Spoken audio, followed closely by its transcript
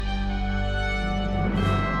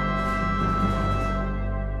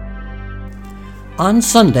On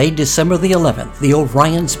Sunday, December the 11th, the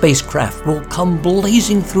Orion spacecraft will come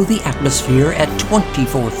blazing through the atmosphere at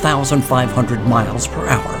 24,500 miles per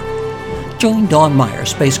hour. Join Dawn Meyer,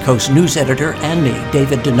 Space Coast news editor, and me,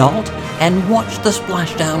 David Denault, and watch the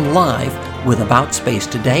splashdown live with About Space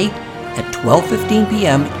Today at 12:15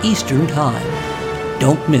 p.m. Eastern Time.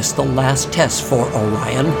 Don't miss the last test for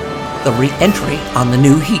Orion, the re-entry on the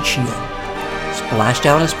new heat shield.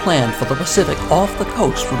 Splashdown is planned for the Pacific off the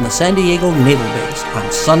coast from the San Diego Naval Base on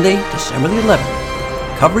Sunday, December the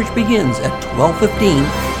 11th. Coverage begins at 12:15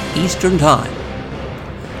 Eastern Time.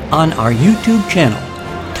 On our YouTube channel,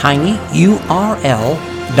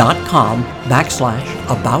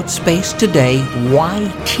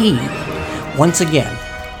 tinyurl.com/AboutSpaceTodayYT. Once again,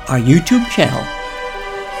 our YouTube channel,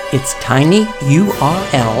 it's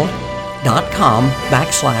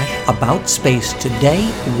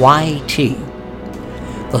tinyurl.com/AboutSpaceTodayYT.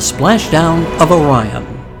 The Splashdown of Orion.